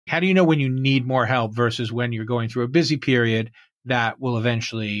How do you know when you need more help versus when you're going through a busy period that will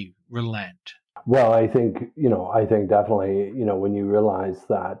eventually relent? Well, I think definitely, when you realize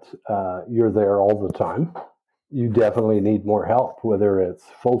that you're there all the time, you definitely need more help, whether it's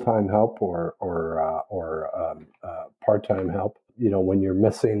full-time help or part-time help. When you're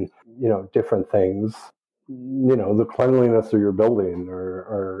missing, different things, the cleanliness of your building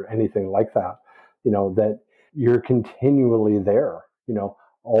or anything like that, that you're continually there,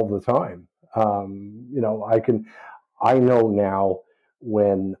 all the time. I know now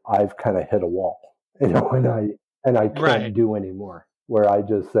when I've kind of hit a wall, and I can't do anymore, where I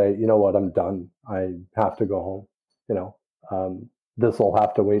just say, you know what, I'm done. I have to go home. This will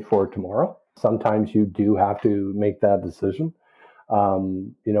have to wait for tomorrow. Sometimes you do have to make that decision.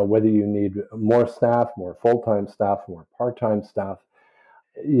 Whether you need more staff, more full-time staff, more part-time staff,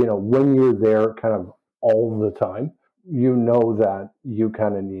 when you're there kind of all the time, that you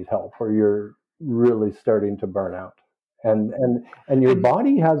kind of need help or you're really starting to burn out. And your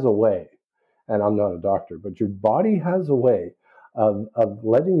body has a way, and I'm not a doctor, but your body has a way of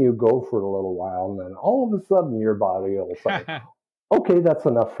letting you go for a little while, and then all of a sudden your body will say, okay, that's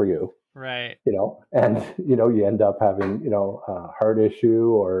enough for you. Right. And you end up having, a heart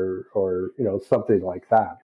issue or something like that.